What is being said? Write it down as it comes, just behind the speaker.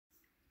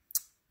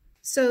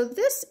So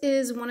this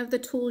is one of the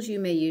tools you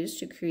may use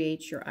to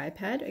create your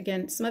iPad.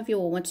 Again, some of you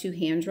will want to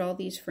hand draw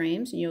these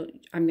frames, and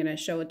I'm going to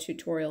show a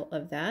tutorial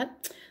of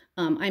that.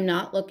 I'm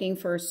not looking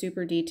for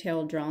super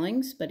detailed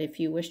drawings, but if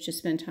you wish to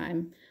spend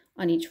time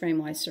on each frame,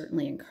 well, I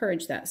certainly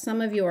encourage that. Some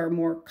of you are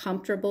more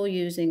comfortable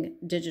using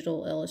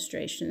digital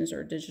illustrations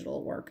or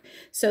digital work.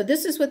 So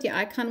this is what the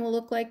icon will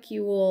look like.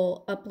 You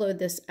will upload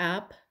this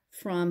app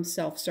from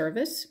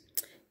self-service,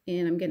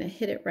 and I'm going to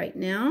hit it right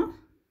now.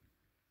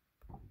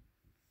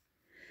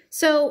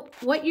 So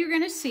what you're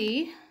going to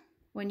see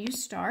when you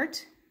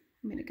start,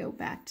 I'm going to go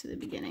back to the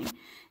beginning,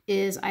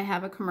 is I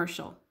have a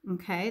commercial.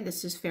 Okay,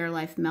 this is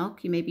Fairlife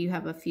Milk. Maybe you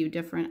have a few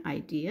different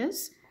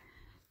ideas.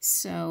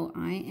 So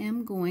I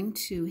am going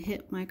to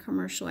hit my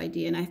commercial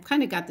idea, and I've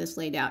kind of got this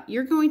laid out.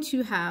 You're going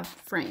to have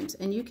frames,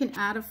 and you can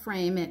add a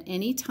frame at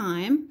any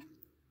time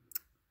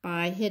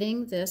by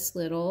hitting this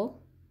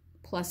little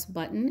plus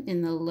button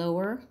in the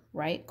lower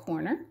right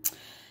corner.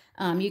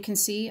 You can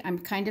see I'm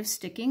kind of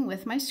sticking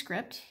with my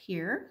script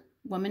here.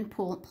 Woman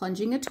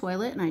plunging a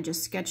toilet, and I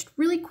just sketched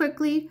really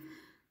quickly.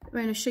 I'm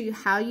going to show you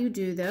how you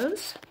do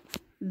those.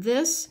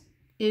 This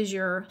is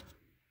you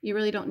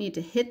really don't need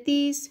to hit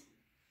these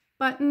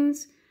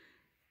buttons.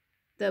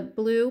 The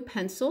blue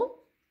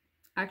pencil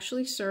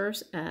actually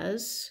serves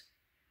as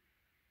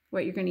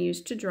what you're going to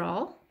use to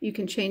draw. You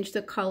can change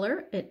the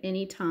color at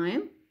any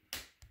time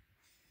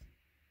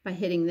by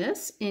hitting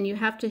this, and you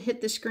have to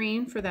hit the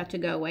screen for that to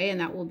go away, and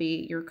that will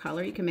be your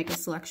color. You can make a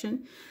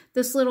selection.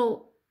 This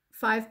little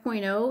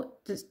 5.0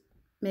 just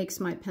makes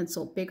my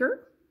pencil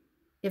bigger.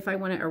 If I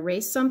want to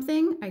erase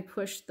something, I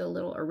push the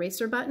little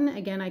eraser button.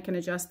 Again, I can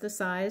adjust the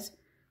size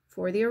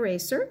for the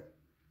eraser.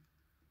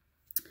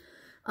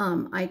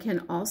 I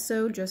can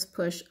also just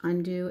push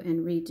undo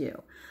and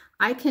redo.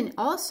 I can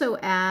also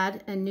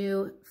add a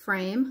new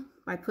frame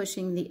by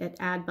pushing the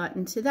add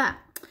button to that.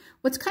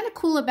 What's kind of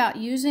cool about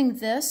using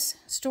this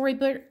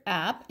Storyboard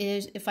app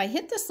is if I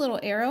hit this little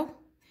arrow,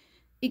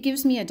 it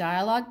gives me a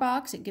dialog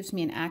box. It gives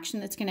me an action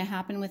that's going to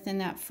happen within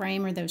that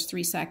frame or those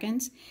 3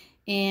 seconds.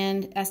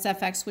 And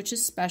SFX, which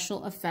is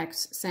special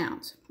effects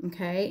sounds.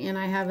 Okay, and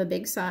I have a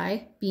big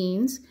sigh,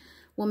 beans.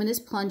 Woman is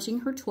plunging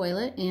her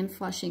toilet, and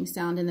flushing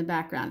sound in the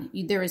background.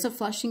 There is a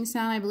flushing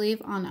sound, I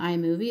believe, on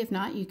iMovie. If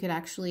not, you could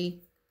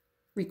actually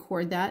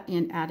record that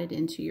and add it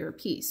into your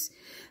piece.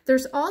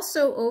 There's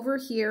also over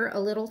here a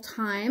little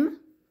time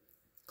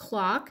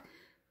clock.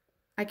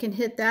 I can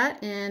hit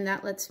that, and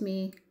that lets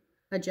me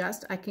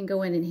adjust. I can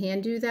go in and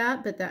hand do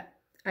that, but that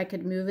I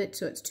could move it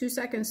so it's 2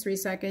 seconds, 3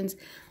 seconds.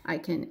 I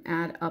can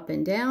add up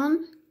and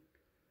down.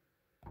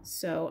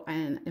 So,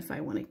 and if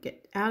I want to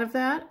get out of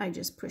that, I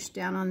just push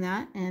down on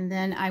that. And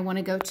then I want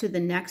to go to the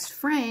next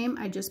frame,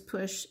 I just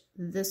push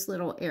this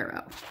little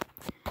arrow.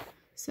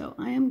 So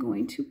I am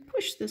going to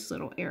push this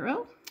little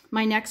arrow.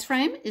 My next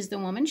frame is the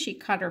woman. She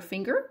cut her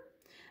finger.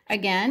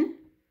 Again,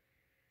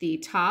 the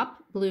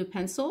top blue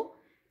pencil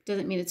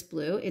doesn't mean it's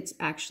blue. It's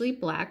actually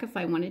black. If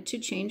I wanted to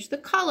change the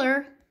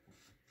color,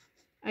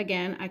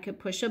 again, I could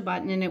push a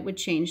button and it would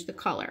change the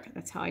color.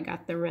 That's how I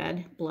got the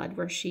red blood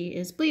where she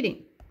is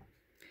bleeding.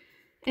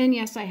 And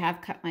yes, I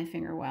have cut my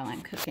finger while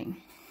I'm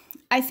cooking.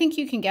 I think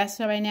you can guess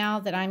by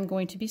now that I'm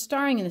going to be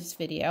starring in this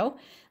video.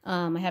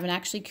 I haven't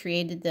actually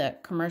created the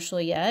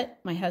commercial yet.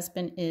 My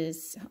husband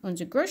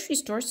owns a grocery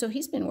store, so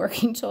he's been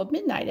working till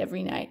midnight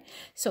every night.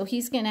 So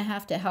he's going to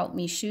have to help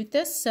me shoot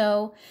this.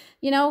 So,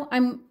 you know,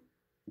 I'm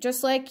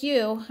just like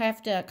you. I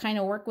have to kind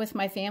of work with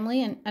my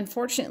family, and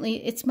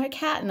unfortunately, it's my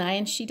cat and I,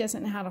 and she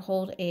doesn't know how to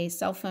hold a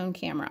cell phone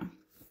camera.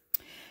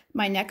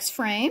 My next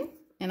frame,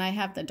 and I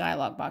have the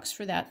dialog box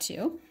for that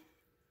too.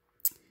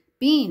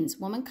 Beans.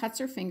 Woman cuts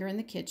her finger in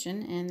the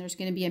kitchen, and there's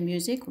going to be a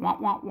music, wah,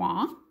 wah,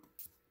 wah.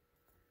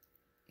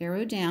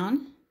 Arrow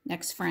down,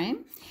 next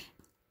frame.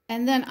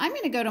 And then I'm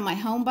going to go to my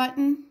home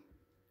button,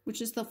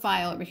 which is the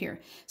file over here.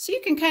 So you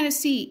can kind of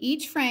see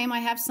each frame I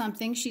have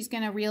something. She's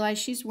going to realize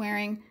she's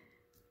wearing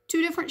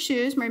 2 different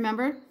shoes.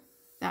 Remember,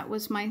 that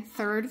was my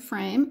 3rd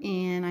frame,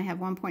 and I have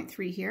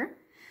 1.3 here.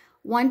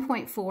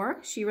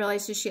 1.4, she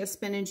realizes she has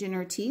spinach in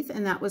her teeth,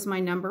 and that was my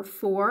number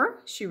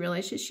 4. She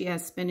realizes she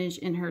has spinach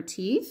in her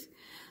teeth.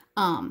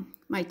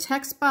 My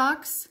text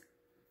box,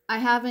 I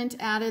haven't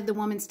added the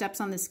woman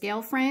steps on the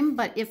scale frame,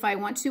 but if I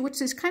want to,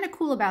 which is kind of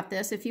cool about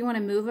this, if you want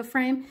to move a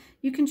frame,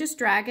 you can just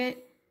drag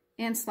it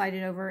and slide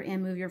it over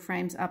and move your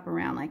frames up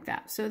around like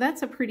that. So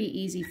that's a pretty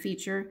easy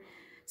feature.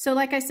 So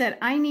like I said,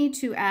 I need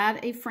to add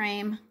a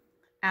frame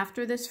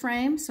after this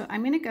frame. So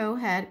I'm going to go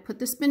ahead, put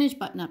the spinach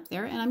button up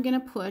there, and I'm going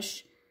to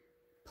push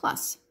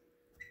plus.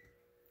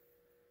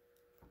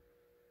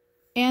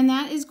 And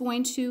that is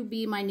going to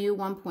be my new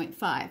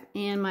 1.5.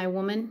 And my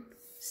woman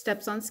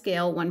steps on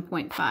scale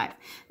 1.5.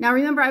 Now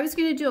remember, I was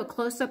going to do a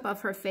close-up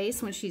of her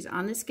face when she's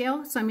on the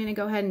scale. So I'm going to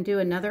go ahead and do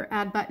another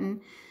add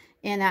button,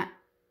 and that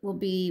will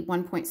be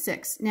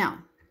 1.6. Now,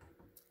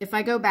 if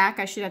I go back,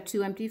 I should have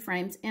 2 empty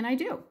frames, and I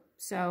do.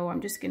 So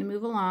I'm just going to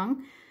move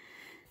along.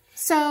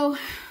 So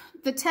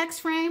the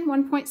text frame,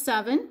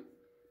 1.7,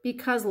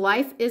 because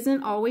life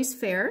isn't always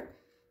fair.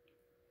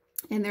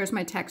 And there's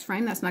my text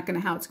frame. That's not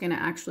how it's going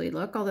to actually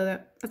look, although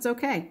that's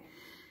okay.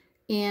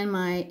 And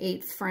my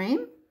 8th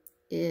frame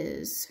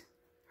is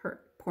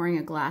her pouring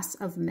a glass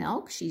of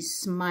milk. She's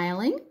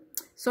smiling.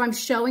 So I'm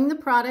showing the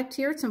product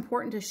here. It's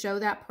important to show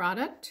that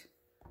product.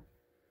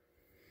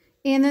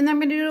 And then I'm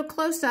going to do a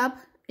close-up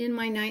in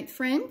my 9th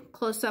frame,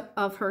 close-up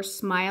of her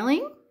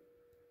smiling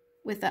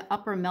with the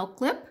upper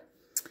milk lip.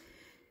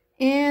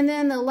 And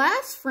then the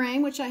last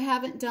frame, which I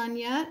haven't done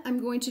yet, I'm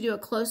going to do a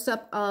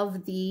close-up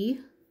of the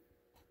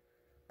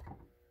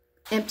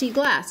empty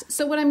glass.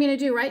 So what I'm going to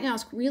do right now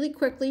is really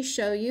quickly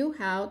show you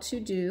how to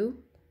do.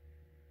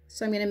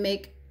 So I'm going to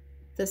make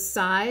the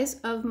size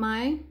of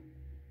my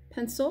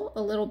pencil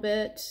a little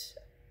bit.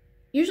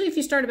 Usually if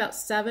you start about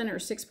 7 or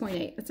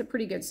 6.8, that's a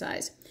pretty good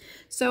size.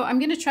 So I'm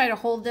going to try to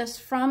hold this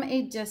from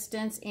a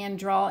distance and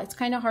draw. It's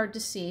kind of hard to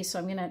see, so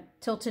I'm going to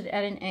tilt it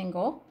at an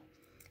angle.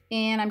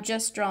 And I'm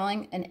just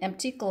drawing an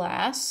empty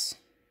glass.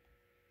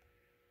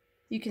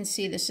 You can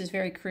see this is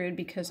very crude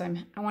because I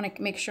want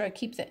to make sure I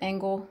keep the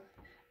angle.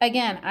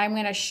 Again, I'm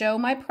going to show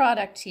my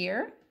product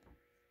here.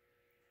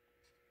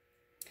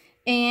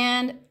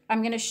 And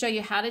I'm going to show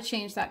you how to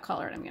change that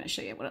color. And I'm going to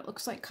show you what it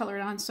looks like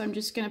colored on. So I'm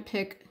just going to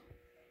pick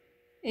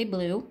a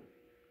blue,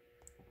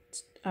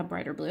 a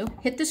brighter blue,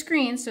 hit the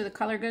screen so the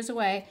color goes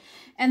away.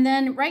 And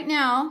then right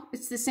now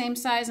it's the same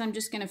size. I'm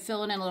just going to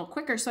fill it in a little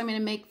quicker. So I'm going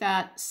to make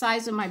that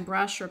size of my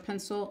brush or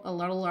pencil a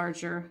little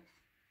larger.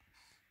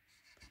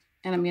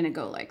 And I'm going to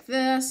go like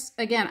this.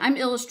 Again, I'm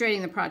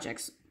illustrating the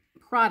product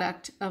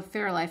of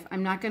Fairlife.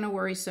 I'm not going to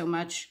worry so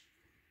much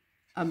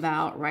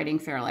about writing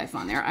Fairlife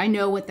on there. I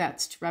know what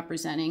that's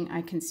representing.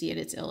 I can see it.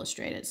 It's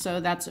illustrated. So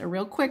that's a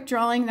real quick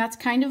drawing. That's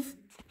kind of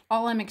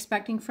all I'm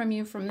expecting from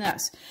you from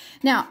this.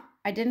 Now,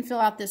 I didn't fill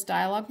out this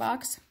dialogue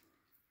box.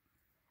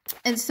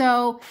 And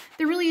so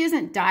there really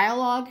isn't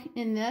dialogue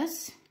in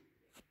this,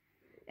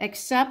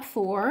 except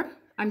for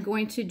I'm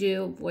going to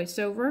do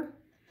voiceover.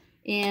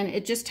 And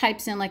it just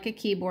types in like a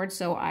keyboard.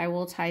 So I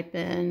will type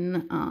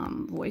in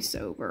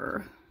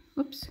voiceover.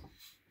 Whoops.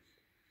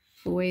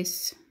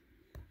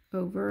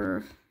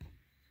 Voiceover.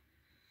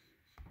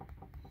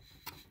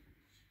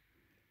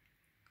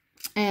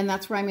 And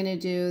that's where I'm going to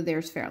do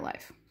there's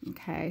Fairlife.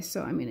 Okay,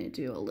 so I'm going to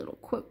do a little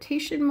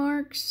quotation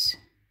marks.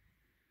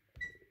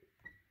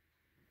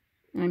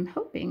 And I'm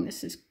hoping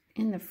this is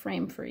in the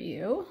frame for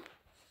you.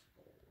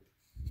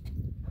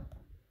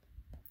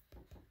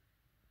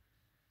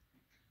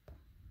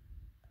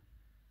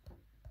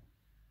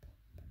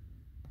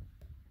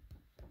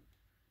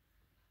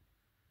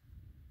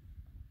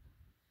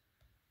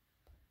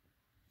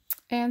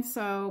 And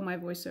so my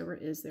voiceover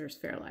is there's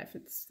Fairlife.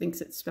 It thinks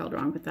it's spelled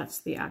wrong, but that's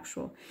the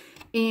actual.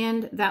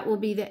 And that will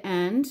be the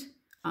end.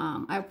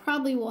 I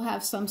probably will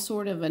have some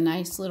sort of a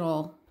nice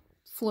little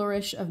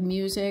flourish of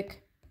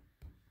music.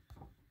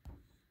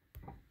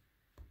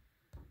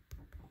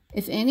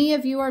 If any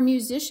of you are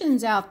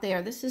musicians out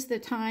there, this is the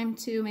time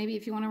to maybe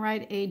if you want to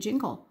write a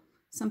jingle,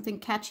 something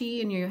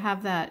catchy, and you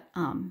have that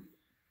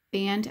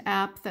band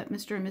app that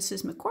Mr. and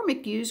Mrs.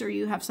 McCormick use, or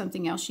you have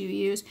something else you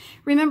use.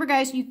 Remember,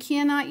 guys, you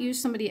cannot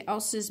use somebody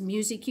else's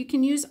music. You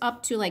can use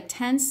up to like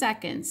 10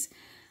 seconds,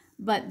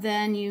 but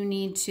then you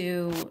need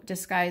to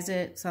disguise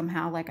it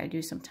somehow like I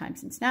do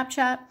sometimes in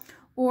Snapchat.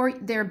 Or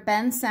their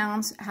Ben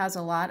Sounds has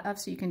a lot of,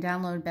 so you can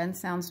download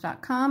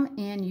bensounds.com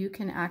and you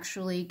can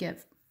actually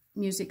get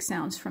music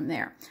sounds from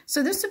there.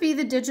 So this would be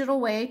the digital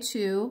way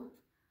to,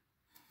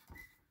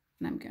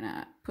 and I'm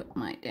gonna put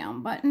my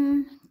down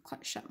button,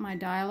 shut my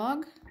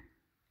dialogue.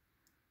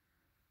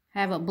 I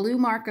have a blue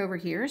mark over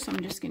here, so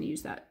I'm just going to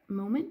use that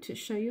moment to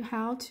show you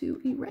how to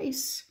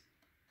erase.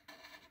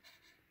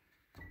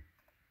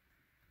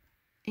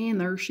 And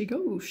there she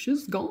goes.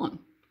 She's gone.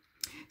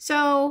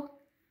 So,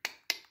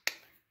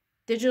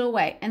 digital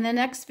way. In the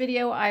next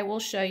video, I will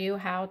show you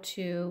how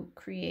to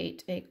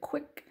create a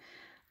quick,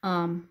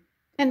 and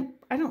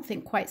I don't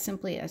think quite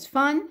simply as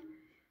fun,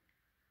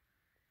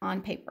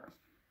 on paper.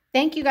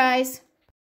 Thank you, guys.